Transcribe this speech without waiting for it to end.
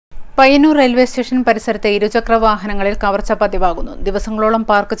Payyanur railway station പരിസരത്തെ ഇരുചക്ര വാഹനങ്ങളിൽ കവർച്ച പതിവാകുന്നു. ദിവസങ്ങളോളം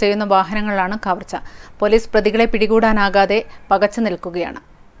പാർക്ക് ചെയ്യുന്ന വാഹനങ്ങളിലാണ് കവർച്ച. പോലീസ് പ്രതികളെ പിടികൂടാനാകാതെ പകച്ചു നിൽക്കുകയാണ്.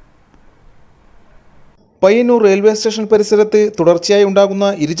 പയ്യന്നൂർ റെയിൽവേ സ്റ്റേഷൻ പരിസരത്ത് തുടർച്ചയായി ഉണ്ടാകുന്ന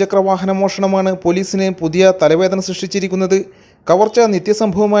ഇരുചക്ര വാഹന മോഷണമാണ് പോലീസിന് പുതിയ തലവേദന സൃഷ്ടിച്ചിരിക്കുന്നത്. കവർച്ച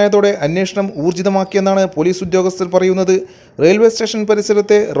നിത്യസംഭവമായതോടെ അന്വേഷണം ഊർജിതമാക്കിയെന്നാണ് പോലീസ് ഉദ്യോഗസ്ഥർ പറയുന്നത്. റെയിൽവേ സ്റ്റേഷൻ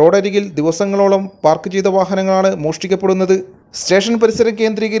പരിസരത്തെ റോഡരികിൽ ദിവസങ്ങളോളം പാർക്ക് ചെയ്ത വാഹനങ്ങളാണ് മോഷ്ടിക്കപ്പെടുന്നത്. സ്റ്റേഷൻ പരിസരം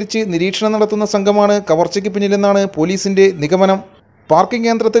കേന്ദ്രീകരിച്ച് നിരീക്ഷണം നടത്തുന്ന സംഘമാണ് കവർച്ചയ്ക്ക് പിന്നിലെന്നാണ് പോലീസിന്റെ നിഗമനം. പാർക്കിംഗ്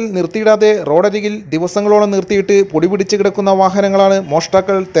കേന്ദ്രത്തിൽ നിർത്തിയിടാതെ റോഡരികിൽ ദിവസങ്ങളോളം നിർത്തിയിട്ട് പൊടിപിടിച്ച് കിടക്കുന്ന വാഹനങ്ങളാണ്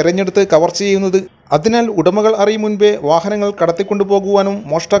മോഷ്ടാക്കൾ തെരഞ്ഞെടുത്ത് കവർച്ച ചെയ്യുന്നത്. അതിനാൽ ഉടമകൾ അറിയും മുൻപേ വാഹനങ്ങൾ കടത്തിക്കൊണ്ടുപോകുവാനും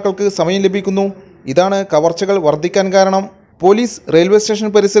മോഷ്ടാക്കൾക്ക് സമയം ലഭിക്കുന്നു. ഇതാണ് കവർച്ചകൾ വർദ്ധിക്കാൻ കാരണം. പോലീസ് റെയിൽവേ സ്റ്റേഷൻ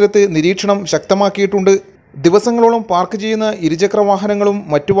പരിസരത്ത് നിരീക്ഷണം ശക്തമാക്കിയിട്ടുണ്ട്. ദിവസങ്ങളോളം പാർക്ക് ചെയ്യുന്ന ഇരുചക്ര വാഹനങ്ങളും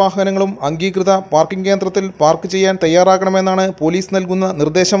മറ്റു വാഹനങ്ങളും അംഗീകൃത പാർക്കിംഗ് കേന്ദ്രത്തിൽ പാർക്ക് ചെയ്യാൻ തയ്യാറാകണമെന്നാണ് പോലീസ് നൽകുന്ന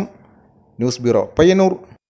നിർദ്ദേശം. News bureau, Payyanur.